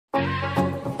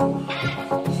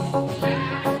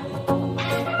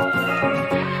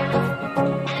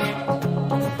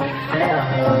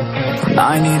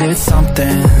I needed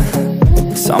something,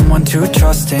 someone to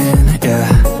trust in, yeah.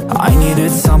 I needed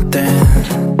something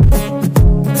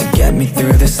to get me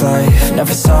through this life.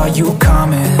 Never saw you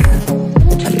coming,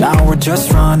 and now we're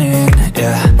just running,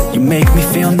 yeah. You make me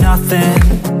feel nothing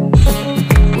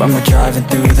when we're driving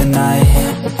through the night.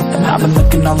 And I've been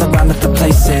looking all around at the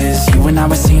places you and I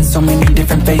were seeing so many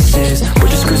different faces. We're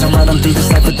just cruising right on through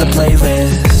this life with the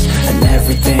playlist, and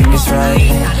everything is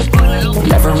right.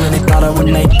 Never really thought I would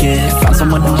make it. Found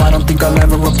someone who I don't think I'll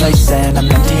ever replace, and I'm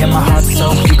empty in my heart,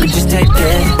 so you can just take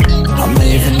it. I'm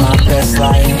living my best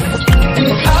life, and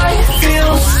I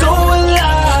feel so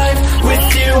alive with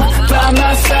you by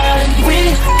my side. We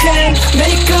can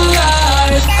make a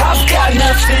life. I've got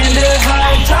nothing to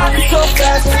hide. Driving so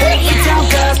fast, every town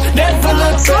pass, never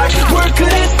look back. We're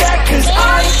good at that, cause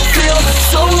I feel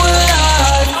so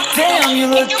alive. Damn, you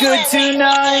look good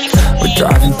tonight. We're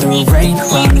driving through rain,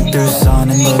 running through sun,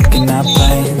 and looking at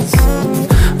planes.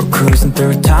 We're cruising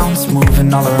through towns,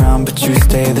 moving all around, but you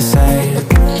stay the same.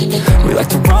 We like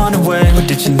to run away, we're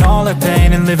ditching all our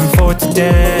pain and living for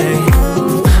today.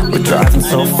 We're driving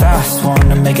so fast,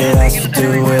 wanna make it last, we do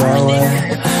it our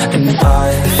way. And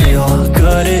I feel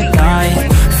good at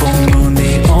night, full moon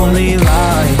the only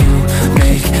light. You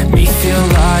make me feel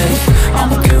like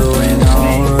I'm doing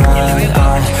alright.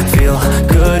 I feel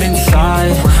good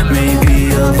inside,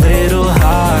 maybe a little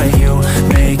high. You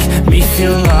make me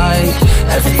feel like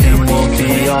everything will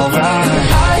be alright.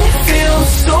 I feel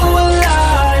so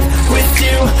alive with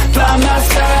you by my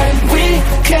side. We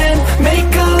can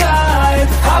make a life.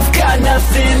 I've got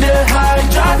nothing to hide.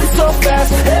 Driving so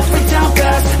fast, every town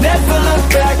pass, never look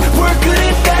back. We're good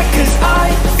at that, cause I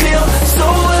feel so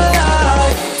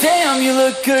alive. Damn, you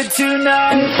look good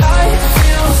tonight. And I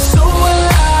feel so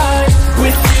alive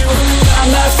with you by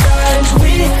my side.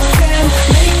 We can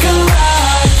make a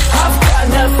life. I've got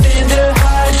nothing to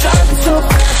hide. Driving so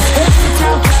fast, every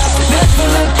town pass, never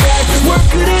look back. We're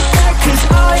good at that, cause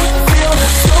I feel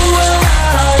so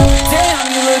alive. Damn,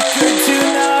 you look good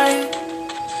tonight.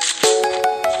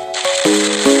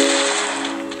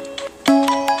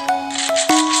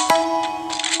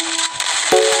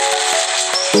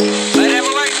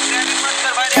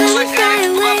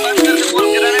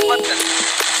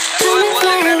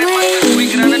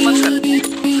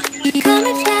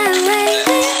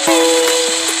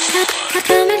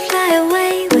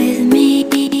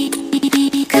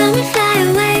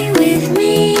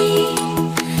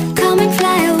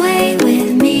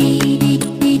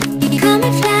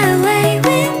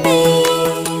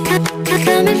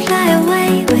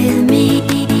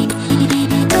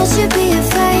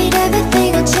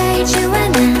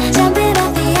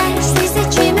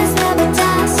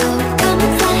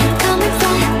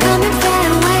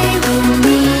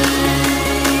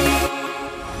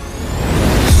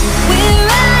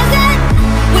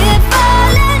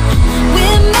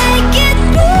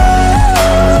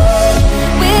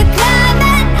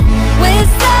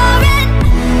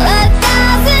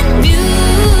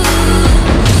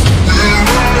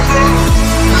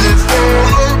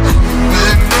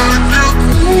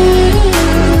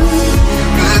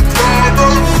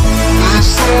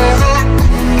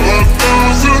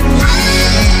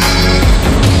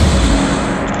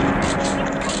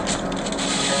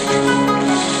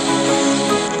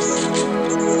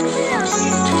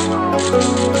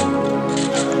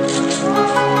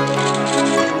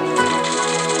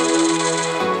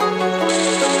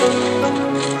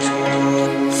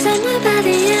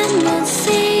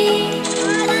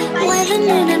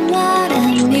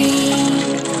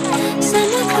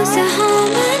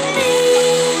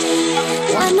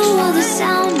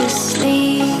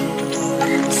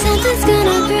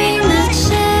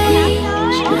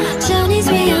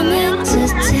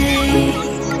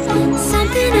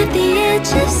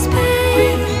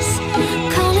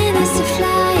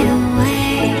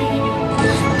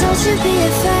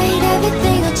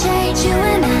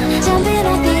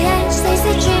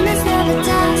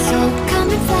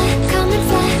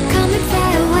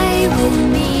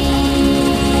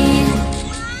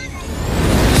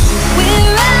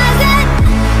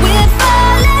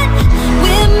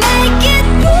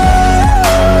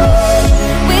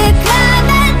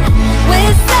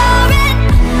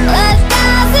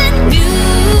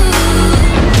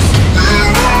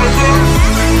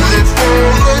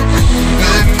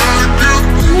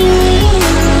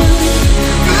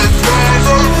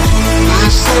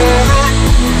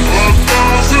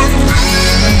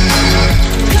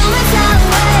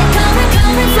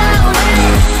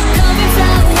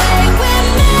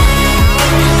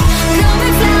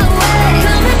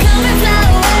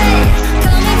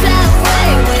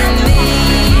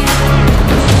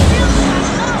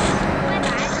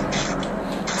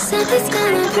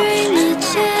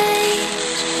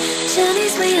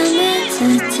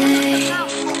 today.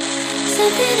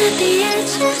 Something at the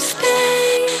edge of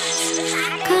space,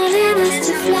 calling us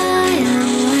to fly